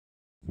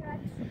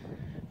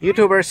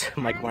YouTubers,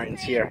 Mike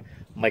Martin's here.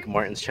 Mike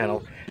Martin's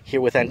channel.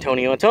 Here with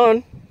Antonio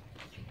Anton.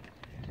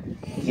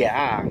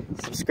 Yeah,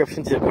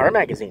 subscription to the car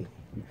magazine.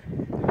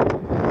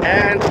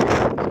 And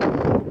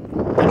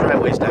the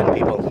driveway's done,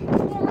 people.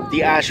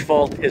 The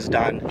asphalt is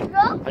done.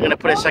 I'm gonna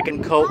put a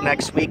second coat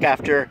next week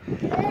after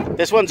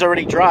this one's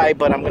already dry,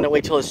 but I'm gonna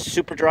wait till it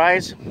super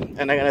dries,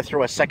 and I'm gonna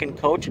throw a second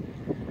coat,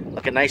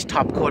 like a nice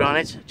top coat on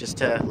it, just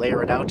to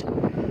layer it out.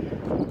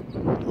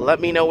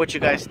 Let me know what you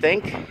guys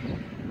think.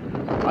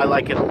 I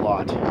like it a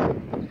lot.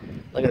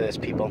 Look at this,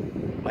 people.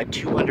 My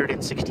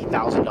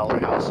 $260,000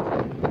 house.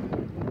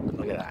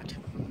 Look at that.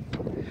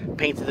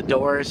 Painted the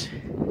doors.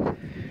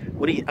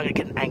 I'm gonna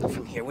get an angle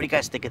from here. What do you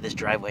guys think of this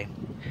driveway?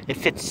 It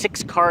fits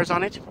 6 cars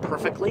on it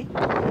perfectly,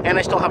 and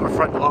I still have a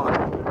front lawn,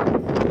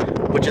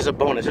 which is a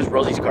bonus. This is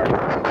Rosie's car,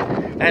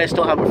 and I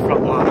still have a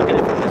front lawn. Look at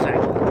it from this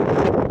angle.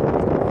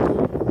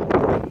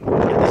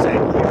 Get this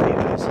angle here for you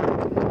guys.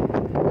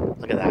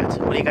 Look at that.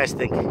 What do you guys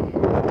think?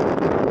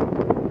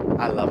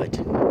 I love it.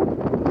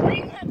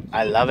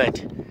 I love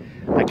it.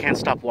 I can't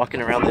stop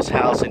walking around this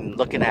house and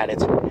looking at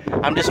it.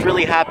 I'm just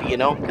really happy, you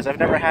know, because I've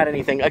never had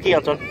anything. Aquí,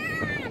 Anton.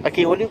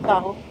 Aquí, what do you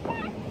call?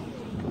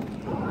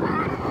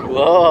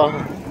 Whoa.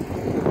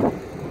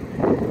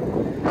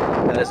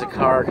 And there's a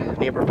car,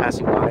 neighbor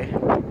passing by.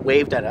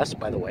 Waved at us,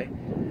 by the way.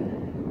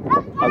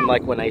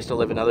 Unlike when I used to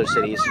live in other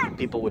cities,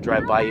 people would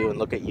drive by you and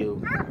look at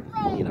you,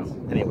 you know.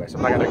 Anyways,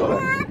 I'm not going to go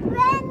there.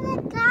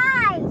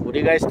 What do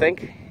you guys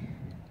think?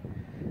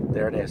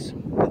 There it is.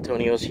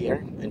 Antonio's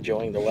here,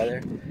 enjoying the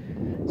weather.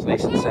 It's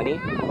nice and sunny.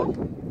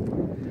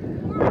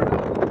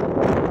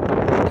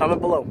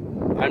 Comment below.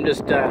 I'm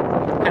just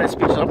kind of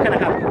speechless. I'm kind of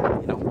happy,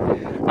 you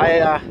know.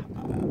 I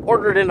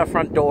ordered in a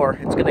front door.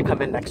 It's going to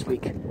come in next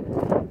week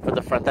for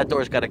the front. That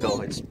door's got to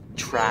go. It's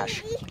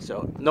trash.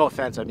 So, no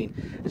offense. I mean,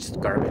 it's just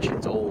garbage.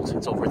 It's old.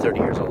 It's over 30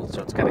 years old,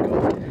 so it's got to go.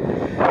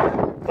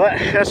 But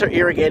I gotta start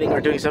irrigating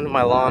or doing something to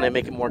my lawn and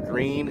make it more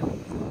green.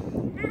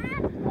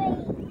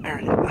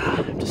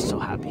 I'm just so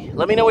happy.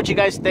 Let me know what you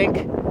guys think.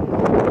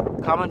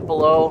 Comment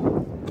below.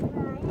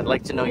 I'd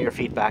like to know your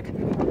feedback.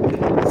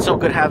 It's so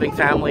good having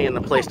family and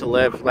a place to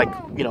live, like,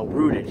 you know,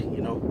 rooted,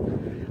 you know,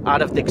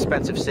 out of the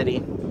expensive city.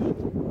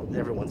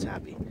 Everyone's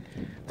happy.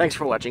 Thanks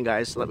for watching,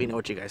 guys. Let me know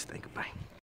what you guys think. Bye.